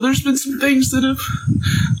There's been some things that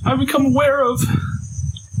I've become aware of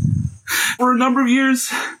for a number of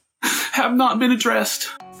years have not been addressed.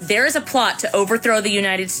 There is a plot to overthrow the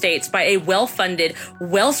United States by a well-funded,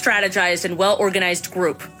 well-strategized, and well-organized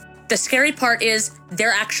group. The scary part is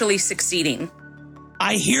they're actually succeeding.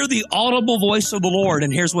 I hear the audible voice of the Lord,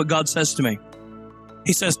 and here's what God says to me.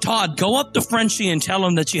 He says, Todd, go up to Frenchie and tell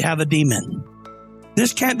him that you have a demon.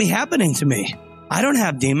 This can't be happening to me. I don't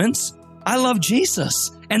have demons. I love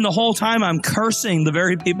Jesus. And the whole time I'm cursing the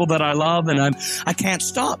very people that I love, and I can't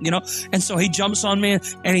stop, And so he jumps on me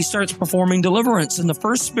and he starts performing deliverance. And the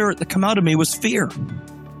first spirit that come out of me was fear.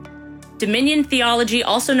 Dominion theology,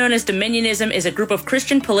 also known as dominionism, is a group of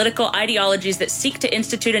Christian political ideologies that seek to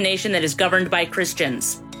institute a nation that is governed by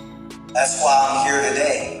Christians. That's why I'm here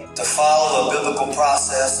today, to follow a biblical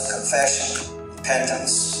process of confession,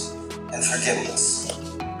 repentance, and forgiveness.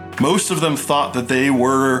 Most of them thought that they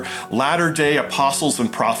were latter-day apostles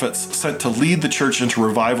and prophets sent to lead the church into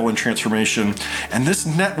revival and transformation. And this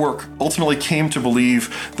network ultimately came to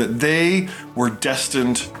believe that they were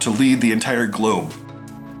destined to lead the entire globe.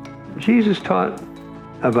 Jesus taught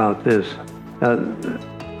about this,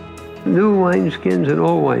 new wineskins and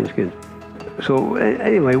old wineskins. So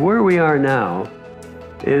anyway, where we are now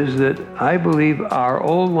is that I believe our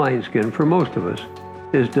old wineskin, for most of us,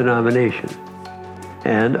 is denomination.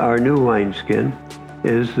 And our new wineskin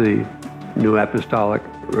is the New Apostolic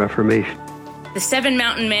Reformation. The Seven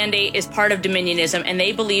Mountain Mandate is part of dominionism, and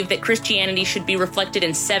they believe that Christianity should be reflected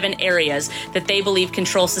in 7 areas that they believe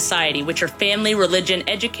control society, which are family, religion,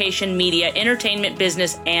 education, media, entertainment,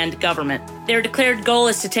 business, and government. Their declared goal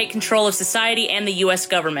is to take control of society and the U.S.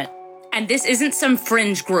 government. And this isn't some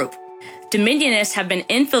fringe group. Dominionists have been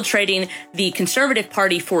infiltrating the Conservative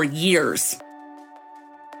Party for years.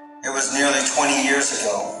 It was nearly 20 years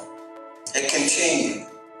ago. It continued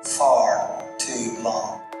far too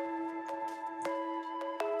long.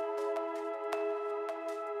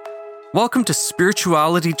 Welcome to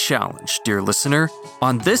Spirituality Challenge, dear listener.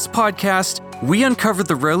 On this podcast, we uncover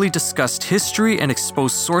the rarely discussed history and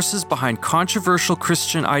expose sources behind controversial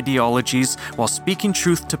Christian ideologies while speaking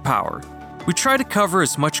truth to power. We try to cover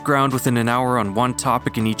as much ground within an hour on one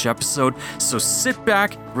topic in each episode, so sit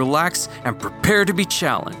back, relax, and prepare to be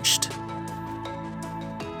challenged.